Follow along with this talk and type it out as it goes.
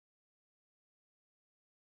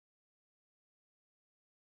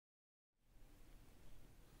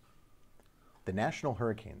The National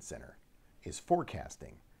Hurricane Center is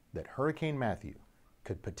forecasting that Hurricane Matthew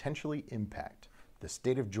could potentially impact the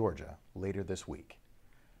state of Georgia later this week.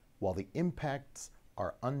 While the impacts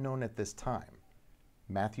are unknown at this time,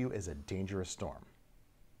 Matthew is a dangerous storm.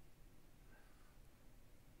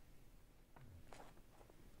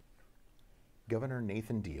 Governor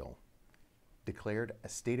Nathan Deal declared a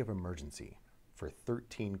state of emergency for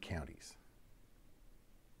 13 counties.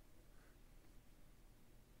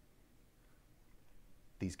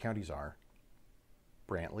 These counties are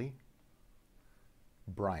Brantley,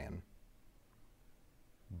 Bryan,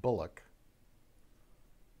 Bullock,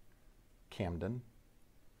 Camden,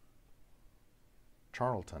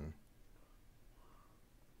 Charlton,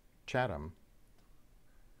 Chatham,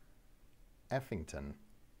 Effington,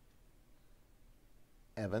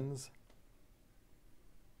 Evans,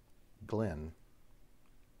 Glenn,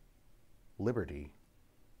 Liberty,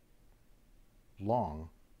 Long,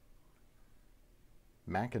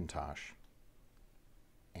 McIntosh,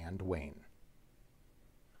 and Wayne.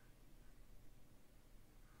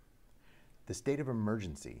 The state of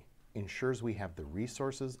emergency ensures we have the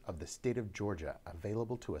resources of the state of Georgia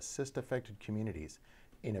available to assist affected communities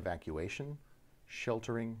in evacuation,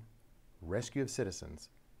 sheltering, rescue of citizens,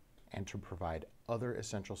 and to provide other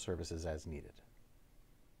essential services as needed.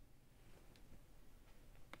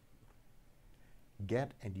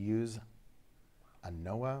 Get and use a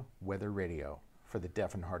NOAA weather radio for the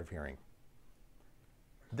deaf and hard of hearing.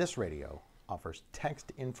 This radio offers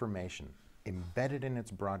text information embedded in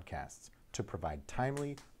its broadcasts to provide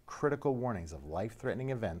timely, critical warnings of life-threatening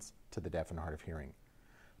events to the deaf and hard of hearing.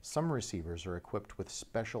 Some receivers are equipped with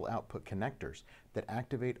special output connectors that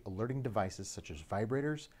activate alerting devices such as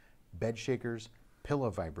vibrators, bed shakers,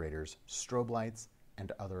 pillow vibrators, strobe lights,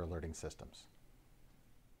 and other alerting systems.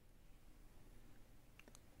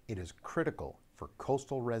 It is critical for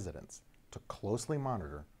coastal residents to closely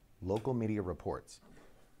monitor local media reports,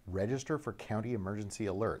 register for county emergency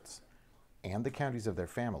alerts and the counties of their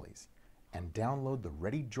families, and download the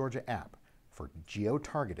Ready Georgia app for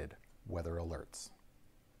geo-targeted weather alerts.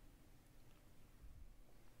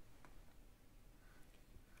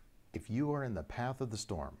 If you are in the path of the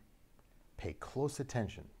storm, pay close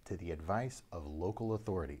attention to the advice of local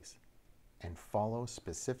authorities and follow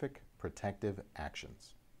specific protective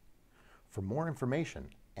actions. For more information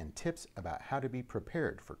and tips about how to be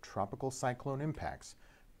prepared for tropical cyclone impacts,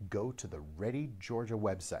 go to the Ready Georgia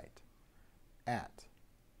website at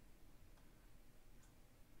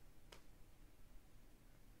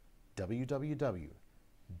www.ready.ga.gov.